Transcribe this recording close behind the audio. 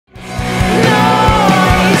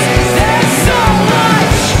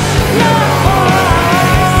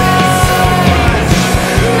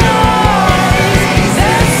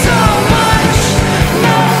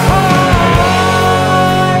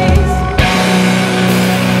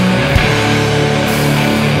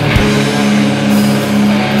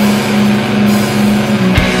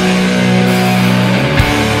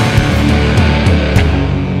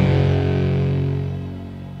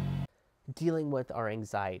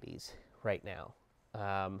anxieties right now.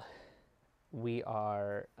 Um, we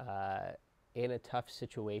are in a tough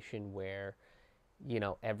situation where,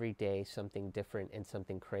 every day something different and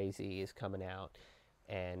something crazy is coming out,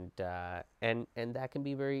 and that can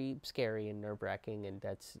be very scary and nerve wracking. And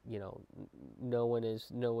that's, no one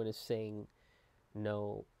is saying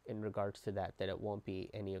no in regards to that it won't be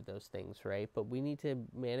any of those things, right? But we need to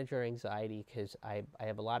manage our anxiety, because I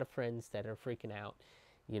have a lot of friends that are freaking out.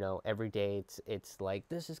 Every day it's like,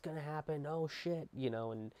 this is gonna happen, oh shit,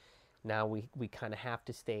 and now we kind of have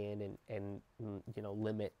to stay in, and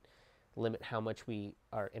limit how much we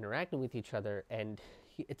are interacting with each other. And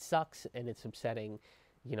it sucks and it's upsetting.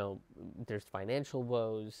 There's financial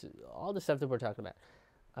woes, all the stuff that we're talking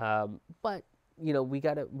about. But we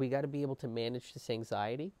gotta be able to manage this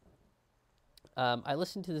anxiety. I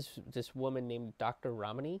listened to this woman named Dr.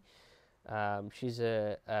 Ramani. She's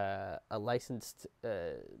a licensed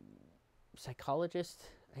psychologist,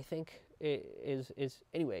 I think. Is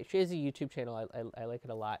anyway. She has a YouTube channel. I like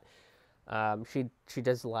it a lot. She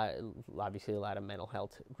does obviously a lot of mental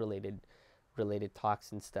health related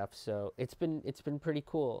talks and stuff. So it's been pretty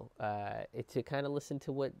cool to kind of listen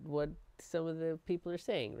to what some of the people are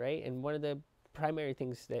saying, right? And one of the primary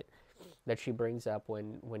things that she brings up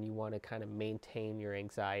when you want to kind of maintain your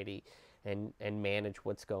anxiety and manage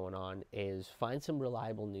what's going on is find some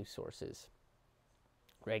reliable news sources,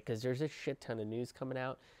 right? Because there's a shit ton of news coming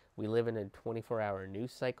out. We live in a 24-hour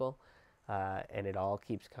news cycle, and it all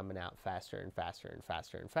keeps coming out faster and faster and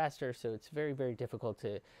faster and faster. So it's very, very difficult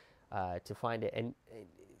to find it. And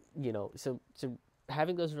so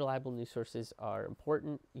having those reliable news sources are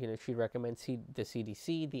important. She recommends the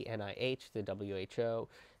CDC, the NIH, the WHO.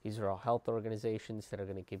 These are all health organizations that are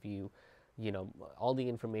going to give you, all the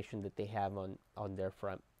information that they have on their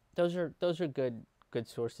front. Those are good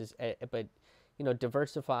sources, but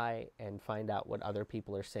diversify and find out what other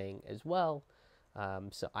people are saying as well.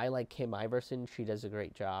 So I like Kim Iverson. She does a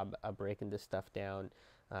great job of breaking this stuff down.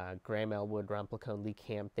 Graham Elwood, Ron Placone, Lee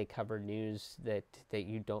Camp, they cover news that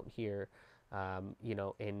you don't hear,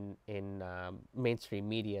 in mainstream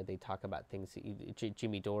media. They talk about things that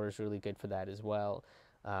Jimmy Dore is really good for that as well.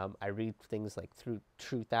 I read things like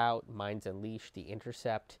Truth Out, Minds Unleashed, The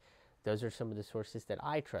Intercept. Those are some of the sources that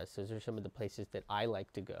I trust. Those are some of the places that I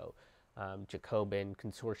like to go. Jacobin,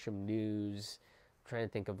 Consortium News. I'm trying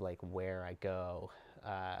to think of like where I go.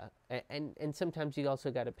 And sometimes you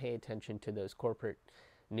also got to pay attention to those corporate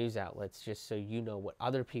news outlets, just so you know what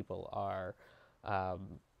other people are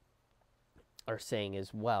saying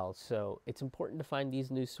as well. So it's important to find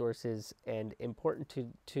these news sources, and important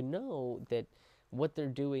to know that what they're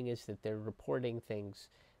doing is that they're reporting things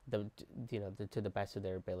to the best of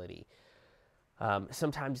their ability.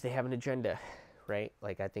 Sometimes they have an agenda, right?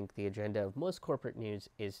 Like, I think the agenda of most corporate news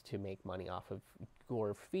is to make money off of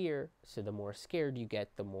your fear. So the more scared you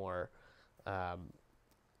get, the more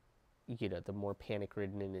the more panic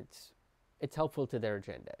ridden, and it's helpful to their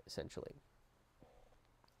agenda, essentially.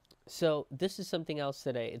 So this is something else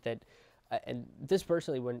and this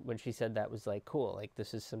personally, when she said that, was like, cool, like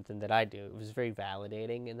this is something that I do. It was very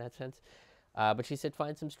validating in that sense. But she said,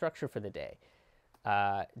 find some structure for the day.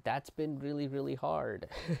 That's been really, really hard.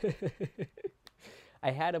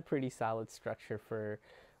 I had a pretty solid structure for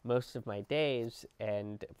most of my days,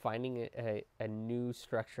 and finding a new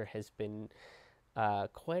structure has been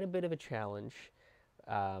quite a bit of a challenge.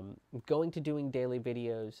 Going to doing daily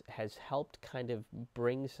videos has helped kind of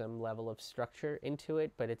bring some level of structure into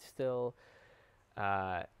it, but it's still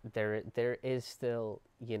there is still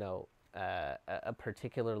a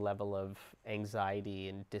particular level of anxiety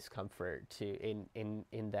and discomfort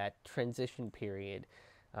in that transition period.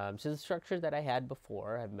 So the structure that I had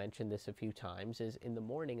before, I've mentioned this a few times, is in the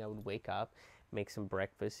morning I would wake up, make some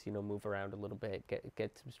breakfast, move around a little bit,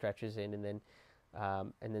 get some stretches in, and then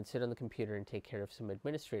sit on the computer and take care of some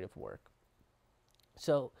administrative work.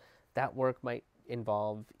 So that work might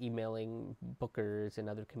involve emailing bookers and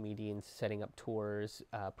other comedians, setting up tours,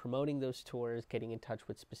 promoting those tours, getting in touch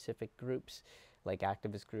with specific groups like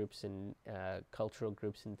activist groups and cultural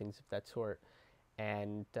groups and things of that sort,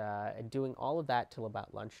 and doing all of that till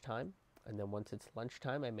about lunchtime. And then once it's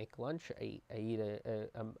lunchtime, I make lunch. I eat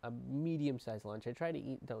a medium-sized lunch. I try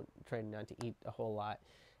not to eat a whole lot.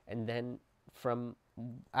 And then from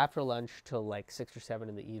after lunch till like 6 or 7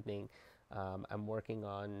 in the evening, I'm working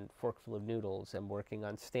on Forkful of Noodles. I'm working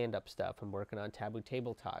on stand-up stuff. I'm working on Taboo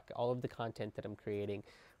Table Talk. All of the content that I'm creating,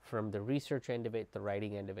 from the research end of it, the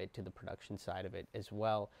writing end of it, to the production side of it as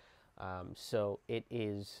well. So it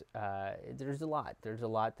is. There's a lot. There's a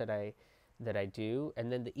lot that that I do,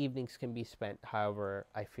 and then the evenings can be spent however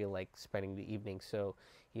I feel like spending the evening. So,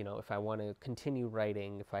 if I want to continue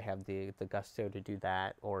writing, if I have the gusto to do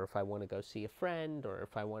that, or if I want to go see a friend, or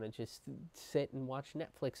if I want to just sit and watch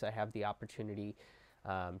Netflix, I have the opportunity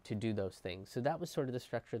to do those things. So that was sort of the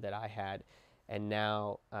structure that I had. And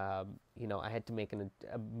now, I had to make a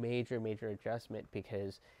major, major adjustment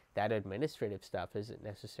because that administrative stuff isn't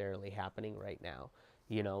necessarily happening right now.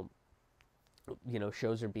 You know,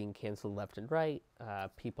 shows are being canceled left and right.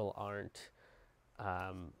 People aren't,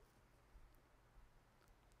 um,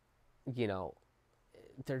 you know,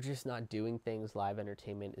 they're just not doing things. Live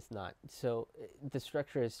entertainment is not. So the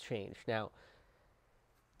structure has changed. Now,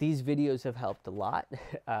 these videos have helped a lot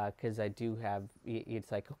because I do have,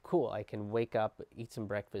 it's like, oh, cool, I can wake up, eat some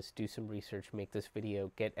breakfast, do some research, make this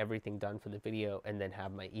video, get everything done for the video, and then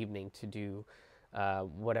have my evening to do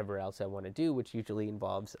whatever else I want to do, which usually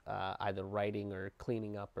involves either writing or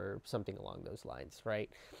cleaning up or something along those lines, right?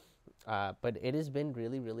 But it has been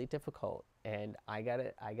really, really difficult, and I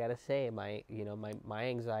gotta say, my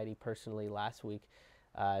anxiety personally last week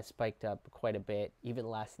spiked up quite a bit. Even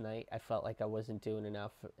last night, I felt like I wasn't doing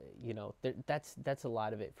enough. That's a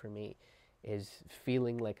lot of it for me, is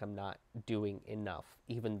feeling like I'm not doing enough,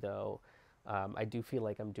 even though I do feel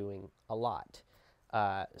like I'm doing a lot.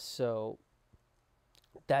 So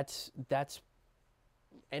that's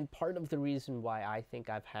and part of the reason why I think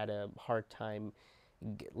I've had a hard time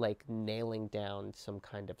like nailing down some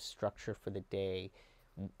kind of structure for the day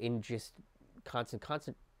in just constant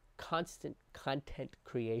content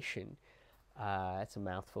creation. That's a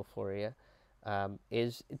mouthful for you.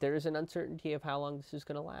 Is there is an uncertainty of how long this is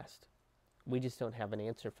going to last. We just don't have an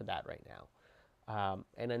answer for that right now.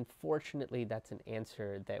 And unfortunately, that's an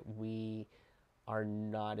answer that we are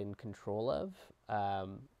not in control of.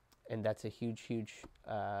 And that's a huge, huge,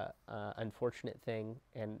 unfortunate thing.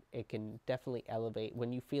 And it can definitely elevate,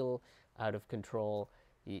 when you feel out of control,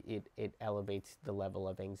 it elevates the level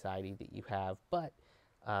of anxiety that you have. But,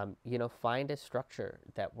 find a structure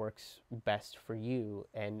that works best for you.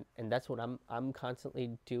 And that's what I'm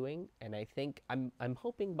constantly doing. And I think I'm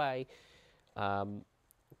hoping by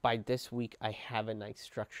this week, I have a nice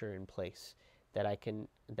structure in place that I can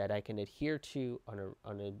adhere to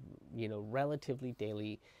on a relatively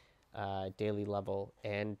daily level,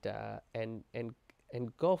 and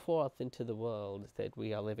go forth into the world that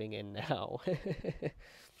we are living in now.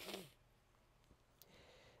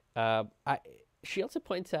 She also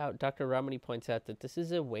points out, Dr. Ramani points out, that this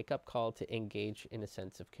is a wake-up call to engage in a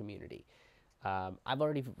sense of community. I've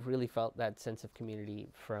already really felt that sense of community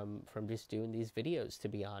from just doing these videos, to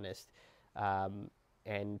be honest.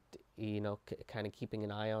 And kind of keeping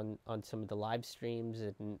an eye on some of the live streams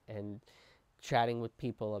and chatting with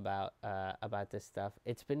people about this stuff.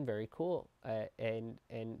 It's been very cool. But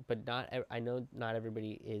I know not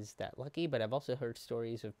everybody is that lucky, but I've also heard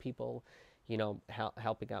stories of people,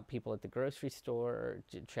 helping out people at the grocery store,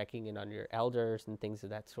 checking in on your elders and things of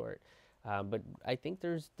that sort. But I think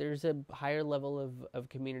there's a higher level of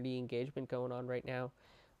community engagement going on right now,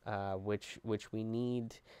 which we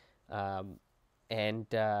need. And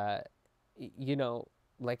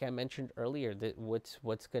like I mentioned earlier, that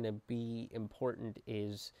what's going to be important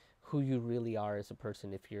is who you really are as a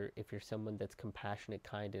person. If you're someone that's compassionate,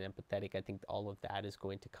 kind, and empathetic, I think all of that is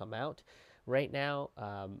going to come out right now.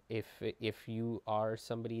 If you are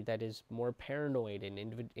somebody that is more paranoid and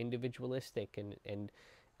individualistic and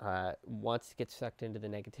wants to get sucked into the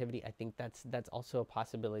negativity, I think that's also a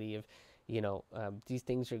possibility of, these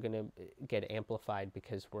things are going to get amplified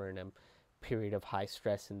because we're in a period of high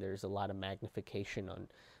stress and there's a lot of magnification on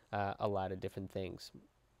a lot of different things.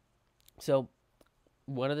 So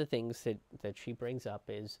one of the things that she brings up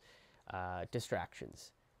is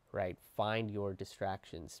distractions, right? Find your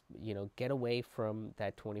distractions. Get away from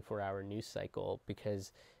that 24-hour news cycle,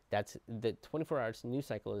 because that's the 24 hours news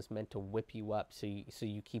cycle is meant to whip you up, so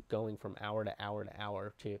you keep going from hour to hour to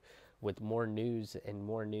hour with more news and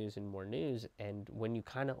more news and more news. And when you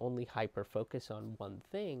kind of only hyper focus on one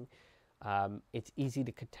thing, it's easy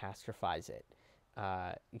to catastrophize it.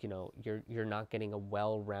 You're not getting a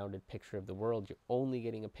well-rounded picture of the world. You're only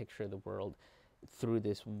getting a picture of the world through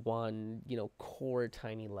this one, core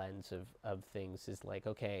tiny lens of things. Is like,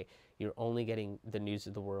 okay, you're only getting the news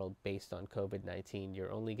of the world based on COVID-19.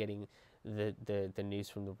 You're only getting the news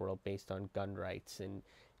from the world based on gun rights, and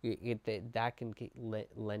that can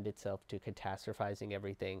lend itself to catastrophizing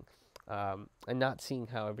everything, and not seeing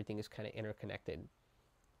how everything is kind of interconnected.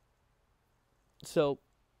 So,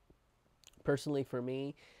 personally for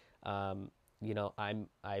me, You know,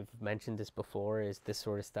 I've mentioned this before, is this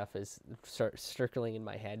sort of stuff is circling in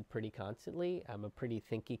my head pretty constantly. I'm a pretty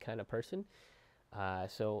thinky kind of person.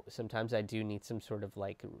 So sometimes I do need some sort of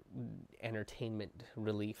like entertainment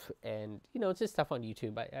relief, and you know, it's just stuff on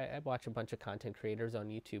YouTube. I watch a bunch of content creators on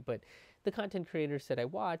YouTube, but the content creators that I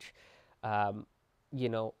watch, um, you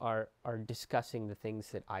know, are discussing the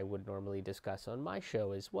things that I would normally discuss on my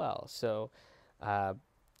show as well. So, uh,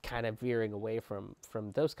 kind of veering away from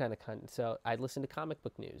those kind of content. So I listen to comic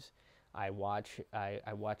book news. I watch a,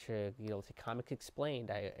 you know, the Comic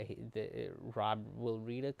Explained. Rob will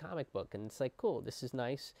read a comic book, and it's like, cool, this is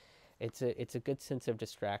nice. It's a good sense of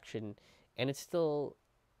distraction, and it's still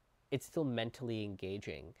mentally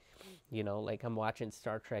engaging. You know, like I'm watching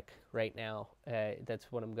Star Trek right now.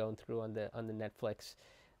 That's what I'm going through on the Netflix.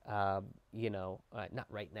 You know, not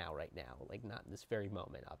right now, like not in this very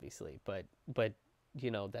moment, obviously, but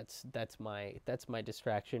you know, that's my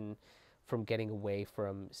distraction from getting away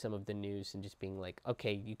from some of the news and just being like,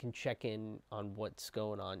 okay, you can check in on what's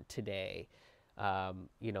going on today,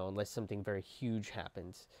 you know, unless something very huge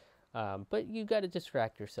happens. But you got to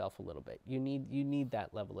distract yourself a little bit. You need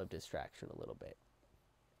that level of distraction a little bit.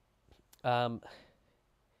 Um,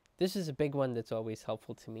 this is a big one that's always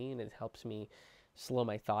helpful to me, and it helps me slow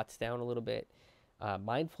my thoughts down a little bit.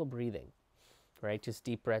 Mindful breathing, right? Just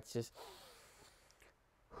deep breaths,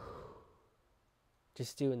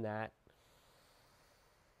 just doing that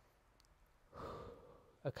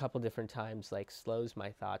a couple different times, like, slows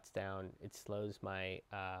my thoughts down. It slows my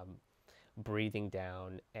breathing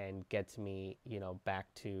down and gets me, you know, back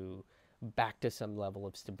to some level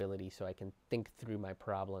of stability, so I can think through my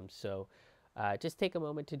problems. So just take a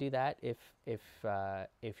moment to do that. If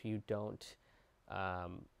you don't,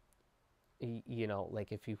 um, you know,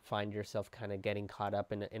 like if you find yourself kind of getting caught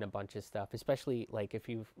up in a bunch of stuff, especially like if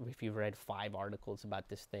you've read 5 articles about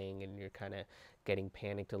this thing and you're kind of getting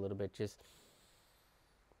panicked a little bit, just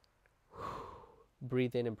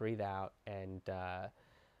breathe in and breathe out, and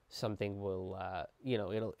something will, you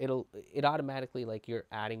know, it automatically, like, you're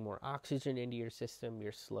adding more oxygen into your system,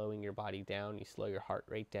 you're slowing your body down, you slow your heart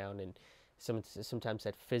rate down, and sometimes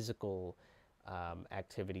that physical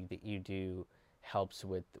activity that you do helps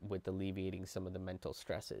with alleviating some of the mental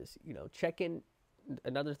stresses. You know, check in.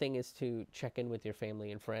 Another thing is to check in with your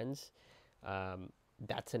family and friends.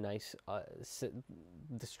 That's a nice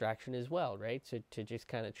distraction as well, right? So to just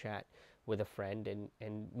kind of chat with a friend,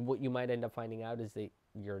 and what you might end up finding out is that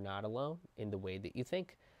you're not alone in the way that you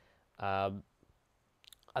think. Um,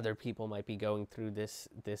 Other people might be going through this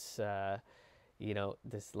you know,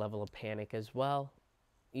 this level of panic as well.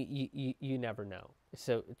 You never know.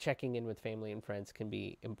 So checking in with family and friends can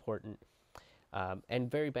be important, and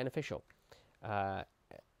very beneficial. Uh,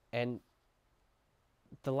 and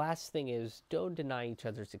the last thing is, don't deny each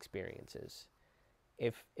other's experiences.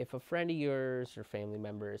 If a friend of yours or family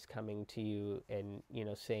member is coming to you and, you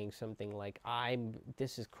know, saying something like,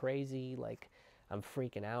 this is crazy, like, I'm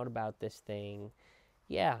freaking out about this thing.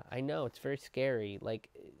 Yeah, I know, it's very scary. Like,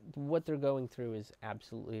 what they're going through is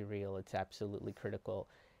absolutely real. It's absolutely critical.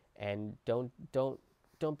 And don't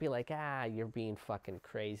be like, you're being fucking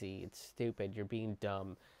crazy. It's stupid. You're being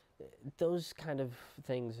dumb. Those kind of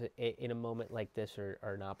things in a moment like this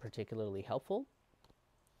are not particularly helpful.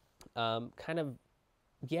 Kind of,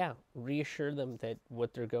 yeah, reassure them that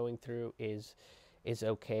what they're going through is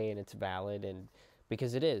okay and it's valid, and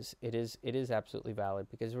because it is absolutely valid,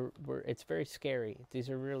 because it's very scary. These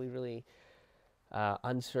are really, really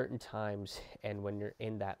uncertain times, and when you're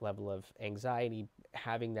in that level of anxiety,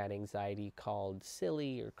 having that anxiety called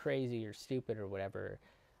silly or crazy or stupid or whatever,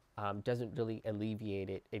 doesn't really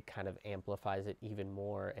alleviate it. It kind of amplifies it even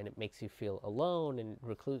more, and it makes you feel alone and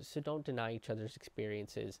recluse. So don't deny each other's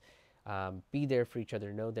experiences. Be there for each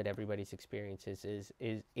other. Know that everybody's experiences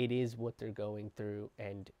is what they're going through,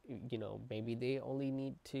 and you know, maybe they only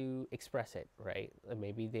need to express it, right?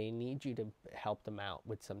 Maybe they need you to help them out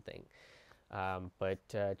with something.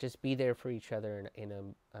 But just be there for each other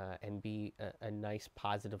and be a nice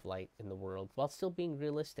positive light in the world while still being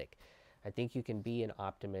realistic. I think you can be an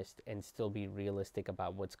optimist and still be realistic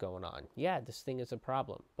about what's going on. Yeah, this thing is a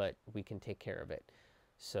problem, but we can take care of it.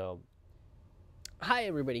 So, hi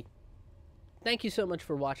everybody. Thank you so much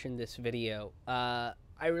for watching this video. I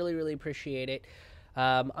really, really appreciate it.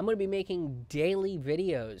 I'm going to be making daily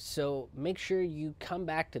videos, so make sure you come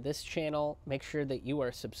back to this channel. Make sure that you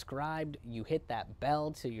are subscribed. You hit that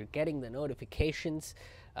bell so you're getting the notifications,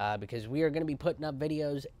 because we are going to be putting up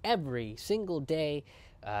videos every single day,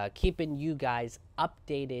 keeping you guys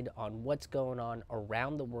updated on what's going on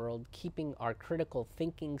around the world, keeping our critical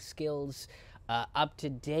thinking skills up to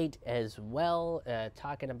date as well,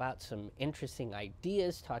 talking about some interesting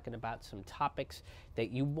ideas, talking about some topics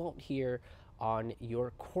that you won't hear on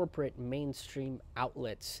your corporate mainstream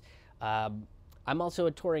outlets. I'm also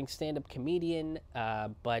a touring stand up comedian,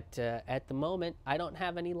 but at the moment, I don't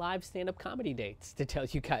have any live stand up comedy dates to tell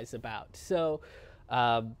you guys about. So,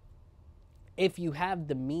 if you have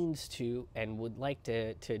the means to and would like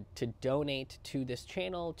to donate to this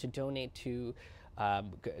channel, to donate to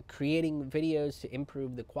creating videos to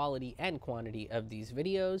improve the quality and quantity of these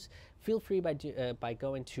videos, feel free by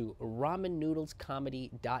going to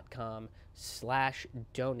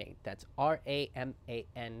ramennoodlescomedy.com/donate. That's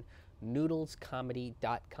RAMAN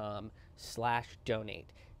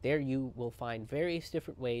noodlescomedy.com/donate. There you will find various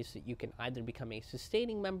different ways that you can either become a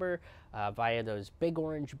sustaining member via those big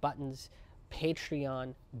orange buttons,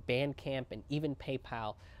 Patreon, Bandcamp, and even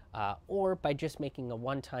PayPal, or by just making a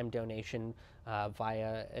one-time donation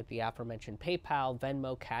via the aforementioned PayPal,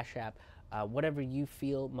 Venmo, Cash App, whatever you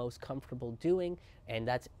feel most comfortable doing, and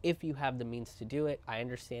that's if you have the means to do it. I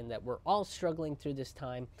understand that we're all struggling through this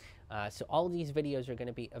time, so all of these videos are going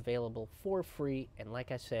to be available for free, and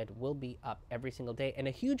like I said, will be up every single day. And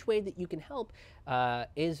a huge way that you can help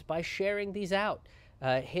is by sharing these out.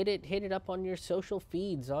 Hit it up on your social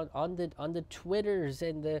feeds, on the Twitters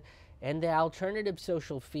and the alternative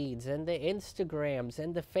social feeds and the Instagrams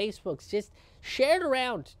and the Facebooks. Just share it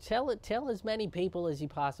around. Tell as many people as you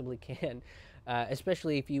possibly can,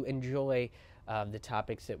 especially if you enjoy the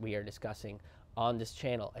topics that we are discussing on this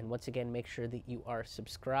channel. And once again, make sure that you are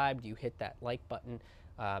subscribed. You hit that like button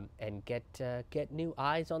and get new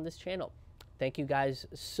eyes on this channel. Thank you guys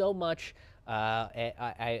so much.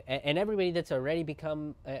 And everybody that's already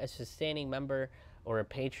become a sustaining member or a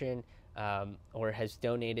patron or has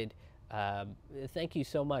donated, thank you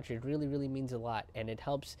so much. It really, really means a lot, and it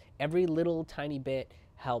helps. Every little tiny bit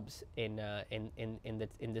helps in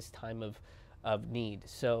this time of need.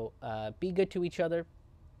 So be good to each other,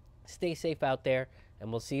 stay safe out there,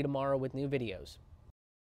 and we'll see you tomorrow with new videos.